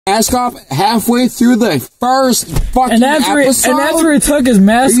mask off halfway through the first fucking episode? And after he took his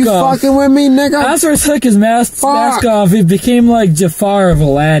mask off... Are you fucking with me, nigga? After he took his mask off, he became like Jafar of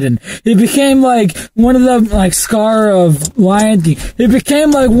Aladdin. He became like one of the, like, Scar of Lion King. He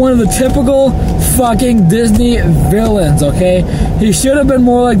became like one of the typical fucking Disney villains, okay? He should have been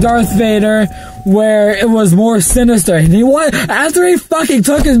more like Darth Vader, where it was more sinister. And after he fucking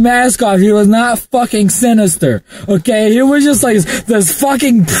took his mask off, he was not fucking sinister. Okay? He was just like this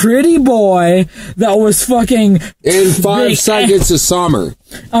fucking pretty boy that was fucking... In 5 seconds of summer.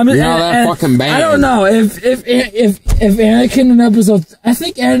 I mean, that fucking band. I don't know. If Anakin in episode... I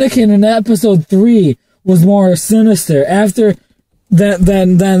think Anakin in episode 3 was more sinister after...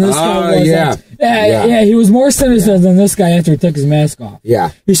 than this guy was. Yeah, he was more sinister than this guy after he took his mask off.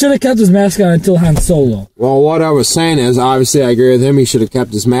 Yeah. He should have kept his mask on until Han Solo. Well, what I was saying is, obviously, I agree with him. He should have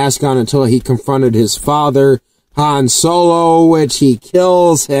kept his mask on until he confronted his father, Han Solo, which he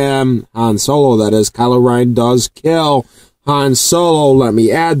kills him. Han Solo, that is. Kylo Ren does kill Han Solo. Let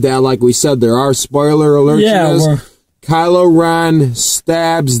me add that. Like we said, there are spoiler alerts in this. Kylo Ren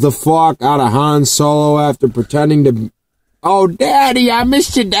stabs the fuck out of Han Solo after pretending to... Oh, Daddy, I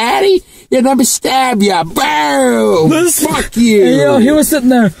missed you, Daddy. Yeah, let me stab you. Boom! Fuck you. And, he was sitting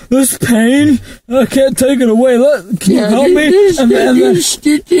there. This pain, I can't take it away. Can you help me? This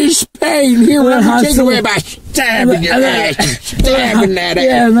pain. Here, let me take it away by stabbing your ass. Stabbing that ass.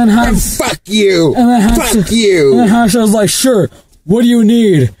 Yeah, and then Han... Fuck you. Fuck you. And then Han was like, sure, what do you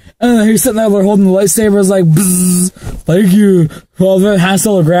need? And then he's sitting there holding the lightsaber, like, bzzz, thank you. Well, then Han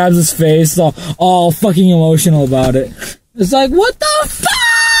Solo grabs his face, all fucking emotional about it. It's like, what the fuck?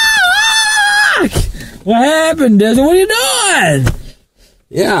 What happened, Disney? What are you doing?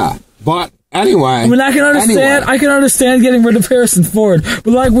 Yeah, but anyway. I mean, I can understand getting rid of Harrison Ford,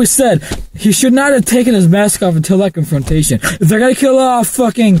 but like we said, he should not have taken his mask off until that confrontation. If they're gonna kill off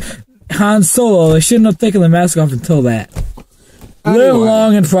fucking Han Solo, they shouldn't have taken the mask off until that. Live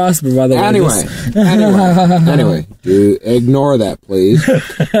long and prosper, by the way. Anyway, do ignore that, please.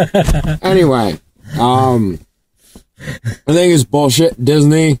 Anyway, I think it's bullshit.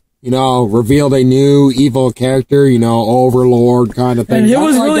 Disney, revealed a new evil character, overlord kind of thing. And it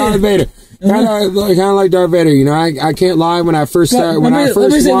was like Darth Vader. Kind of like Darth Vader. I can't lie. When I first saw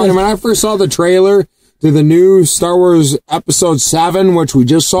the trailer to the new Star Wars Episode 7, which we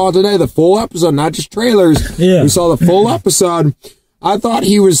just saw today, the full episode, not just trailers. Yeah. We saw the full episode. I thought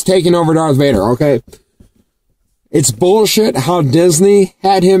he was taking over Darth Vader. Okay. It's bullshit how Disney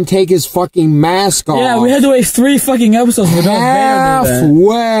had him take his fucking mask off. Yeah, we had to wait 3 fucking episodes for Darth Vader.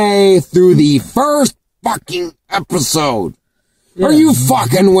 Halfway through the first fucking episode. Yeah. Are you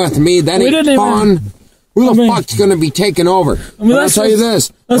fucking with me? That ain't fun. Who the fuck's gonna be taking over? But I'll tell you this.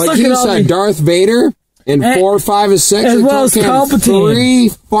 Like you said, Darth Vader in 4, 5, and 6, as well as Palpatine. 3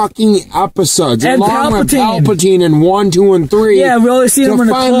 fucking episodes. And along with Palpatine in 1, 2, and 3. Yeah, we only see them in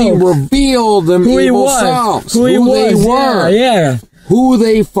the finally reveal them evil selves. Who they were. Yeah. Who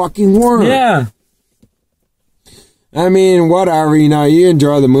they fucking were. Yeah. I mean, whatever, you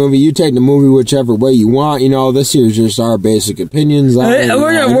enjoy the movie. You take the movie whichever way you want. This here's just our basic opinions.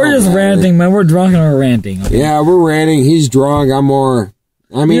 We're just ranting, man. We're drunk and we're ranting. Okay? Yeah, we're ranting. He's drunk. I'm more...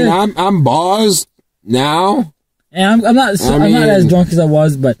 I'm buzzed now. And I'm not as drunk as I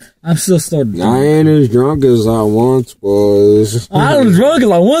was, but I'm still drunk. I ain't as drunk as I once was. I was drunk as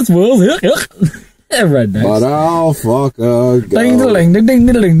I once was. Rednecks. But I'll fuck a ding ding ding ding ding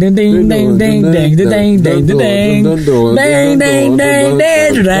ding ding ding ding ding ding ding ding ding.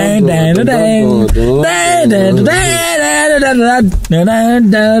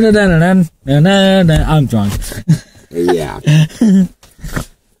 I'm drunk. Yeah.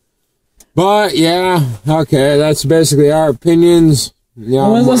 But yeah, okay, that's basically our opinions. Yeah,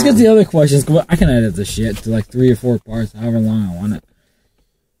 let's get to the other questions. I can edit this shit to like 3 or 4 parts, however long I want it.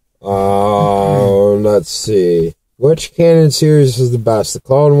 Let's see. Which canon series is the best, the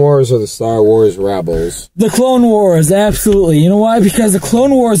Clone Wars or the Star Wars Rebels? The Clone Wars, absolutely. You know why? Because the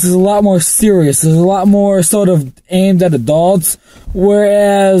Clone Wars is a lot more serious. It's a lot more sort of aimed at adults,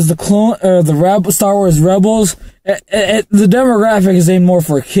 whereas the Star Wars Rebels, the demographic is aimed more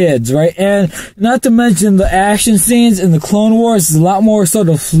for kids, right? And not to mention the action scenes in the Clone Wars is a lot more sort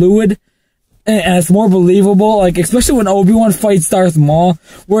of fluid. And it's more believable, like, especially when Obi-Wan fights Darth Maul,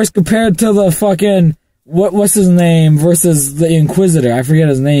 whereas compared to the fucking, what's his name, versus the Inquisitor. I forget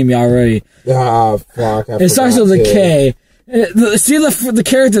his name already. Ah, fuck. It starts with a K. See, the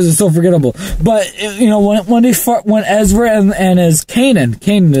characters are so forgettable. But, when Ezra and his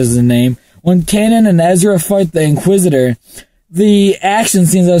Kanan is the name, when Kanan and Ezra fight the Inquisitor, the action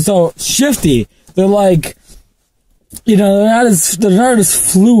scenes are so shifty. They're like, you know, they're not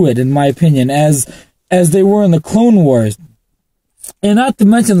as fluid, in my opinion, as they were in the Clone Wars. And not to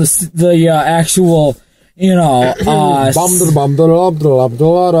mention the actual, you know,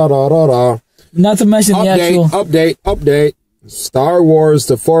 not to mention the actual update. Star Wars: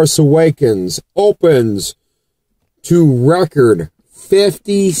 The Force Awakens opens to record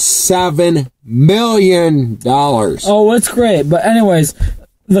 $57 million. Oh, it's great. But anyways,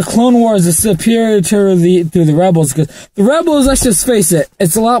 the Clone Wars is superior to the Rebels, because the Rebels, let's just face it,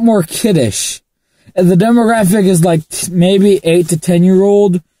 it's a lot more kiddish. And the demographic is like maybe 8 to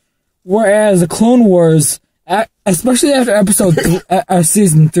 10-year-old, whereas the Clone Wars, especially after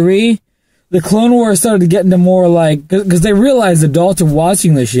season 3, the Clone Wars started getting to more like, because they realized adults are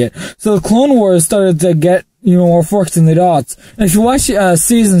watching this shit. So the Clone Wars started to get, you know, more focused in the adults. And if you watch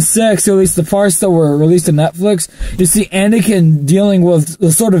season 6, or at least the parts that were released on Netflix, you see Anakin dealing with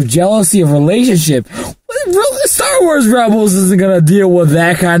the sort of jealousy of relationship. Star Wars Rebels isn't gonna deal with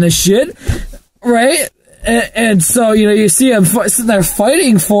that kind of shit, right? And so, you know, you see him sitting there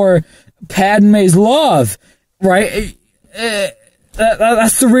fighting for Padme's love, right?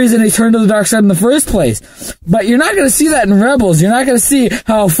 That's the reason he turned to the dark side in the first place. But you're not going to see that in Rebels. You're not going to see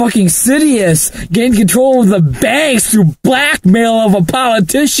how fucking Sidious gained control of the banks through blackmail of a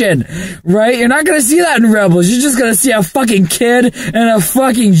politician, right? You're not going to see that in Rebels. You're just going to see a fucking kid and a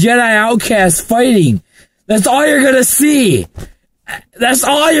fucking Jedi outcast fighting. That's all you're going to see. That's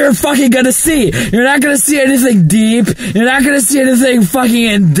all you're fucking gonna see. You're not gonna see anything deep. You're not gonna see anything fucking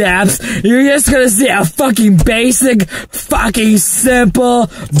in depth. You're just gonna see a fucking basic, fucking simple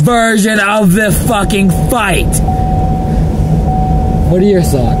version of the fucking fight. What are your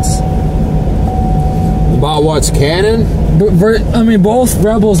thoughts? About what's canon? I mean, both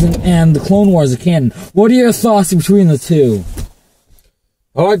Rebels and the Clone Wars are canon. What are your thoughts between the two?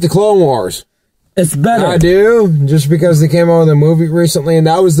 I like the Clone Wars. It's better. I do, just because they came out with a movie recently, and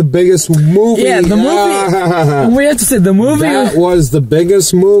that was the biggest movie. Yeah, the movie. We have to say the movie. That was the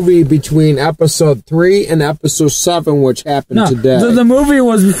biggest movie between episode 3 and episode 7, which happened today. The movie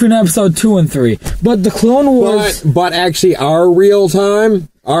was between episode 2 and 3, but the Clone Wars. But actually, our real time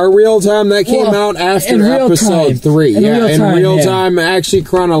that came out after episode 3. In real time, actually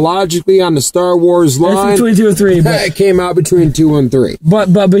chronologically on the Star Wars line. It's between 2 and 3. But it came out between 2 and 3. But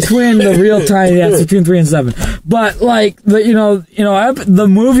between the real time, yeah, it's between 3 and 7. But like the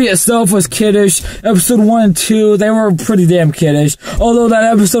movie itself was kiddish. Episode 1 and 2, they were pretty damn kiddish. Although that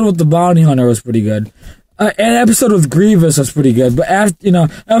episode with the bounty hunter was pretty good. An episode with Grievous was pretty good, but after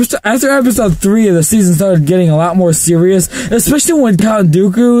episode 3, the season started getting a lot more serious, especially when Count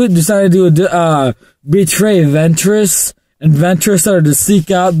Dooku decided to betray Ventress, and Ventress started to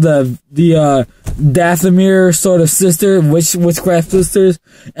seek out the Dathomir sort of sister, witchcraft sisters,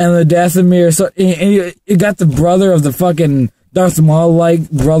 and the Dathomir. So you got the brother of the fucking Darth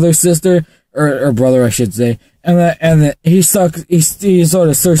Maul-like brother sister, or brother I should say, and he sort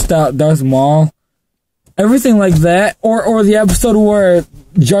of searched out Darth Maul. Everything like that, or the episode where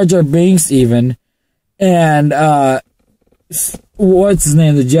Jar Jar Binks even, and what's his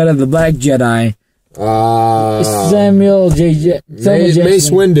name, the Black Jedi, Samuel Mace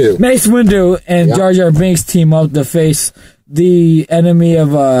Windu, and Jar Jar Binks team up to face the enemy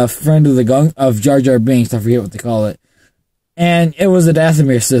of a friend of Jar Jar Binks. I forget what they call it, and it was the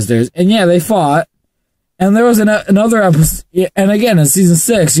Dathomir sisters, and yeah, they fought, and there was another episode, and again in season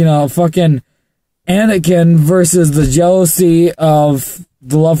 6, fucking Anakin versus the jealousy of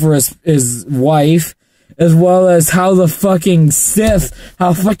the love for his wife, as well as how the fucking Sith,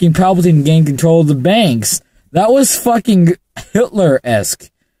 how fucking Palpatine gained control of the banks. That was fucking Hitler-esque.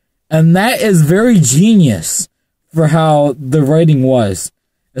 And that is very genius for how the writing was.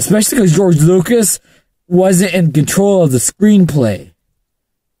 Especially because George Lucas wasn't in control of the screenplay.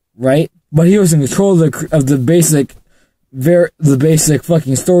 Right? But he was in control of the basic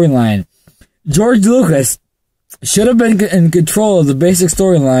fucking storyline. George Lucas should have been in control of the basic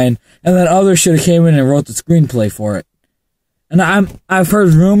storyline, and then others should have came in and wrote the screenplay for it. And I've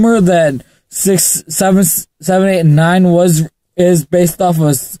heard rumor that 6, 7, 8, and 9 is based off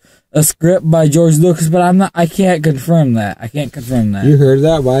of a script by George Lucas, but I can't confirm that. You heard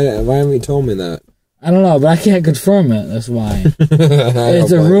that? Why haven't you told me that? I don't know, but I can't confirm it. That's why.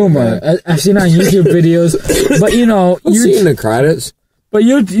 It's a rumor. I've seen it on YouTube videos, but I've seen the credits. But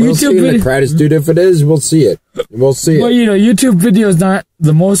we'll see in the credits, dude. If it is, we'll see it. We'll see it. Well, YouTube video is not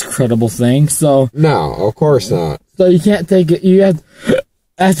the most credible thing, so... No, of course not. So you can't take it... You have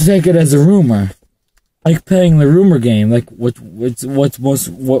to take it as a rumor. Like playing the rumor game, like what most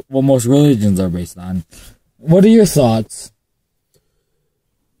religions are based on. What are your thoughts?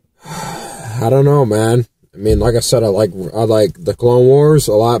 I don't know, man. I mean, like I said, I like the Clone Wars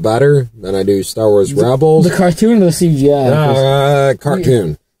a lot better than I do Star Wars Rebels. The cartoon or the CGI?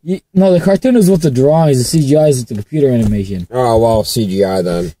 Cartoon. No, the cartoon is with the drawings. The CGI is with the computer animation. Oh, well, CGI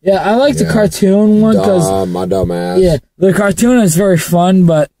then. Yeah, I like the cartoon one because... my dumb ass. Yeah, the cartoon is very fun,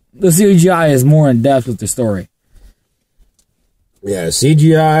 but the CGI is more in depth with the story. Yeah,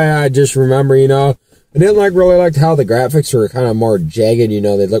 CGI, I just remember, you know, I didn't really like how the graphics were kind of more jagged, you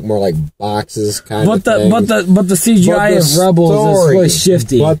know, they look more like boxes kind of thing. But the CGI of Rebels is really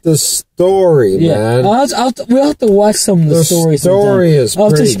shifty. But the story, man. We'll have to watch some of the story. The story is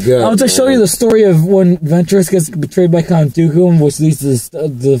pretty good. I'll just show you the story of when Ventress gets betrayed by Count Dooku, which leads to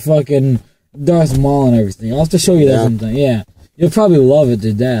the fucking Darth Maul and everything. I'll have to show you that sometime. Yeah. You'll probably love it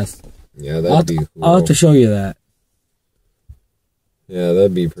to death. Yeah, that'd be cool. I'll have to show you that. Yeah,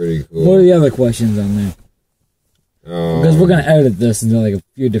 that'd be pretty cool. What are the other questions on there? Because we're going to edit this into like a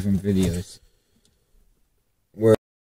few different videos.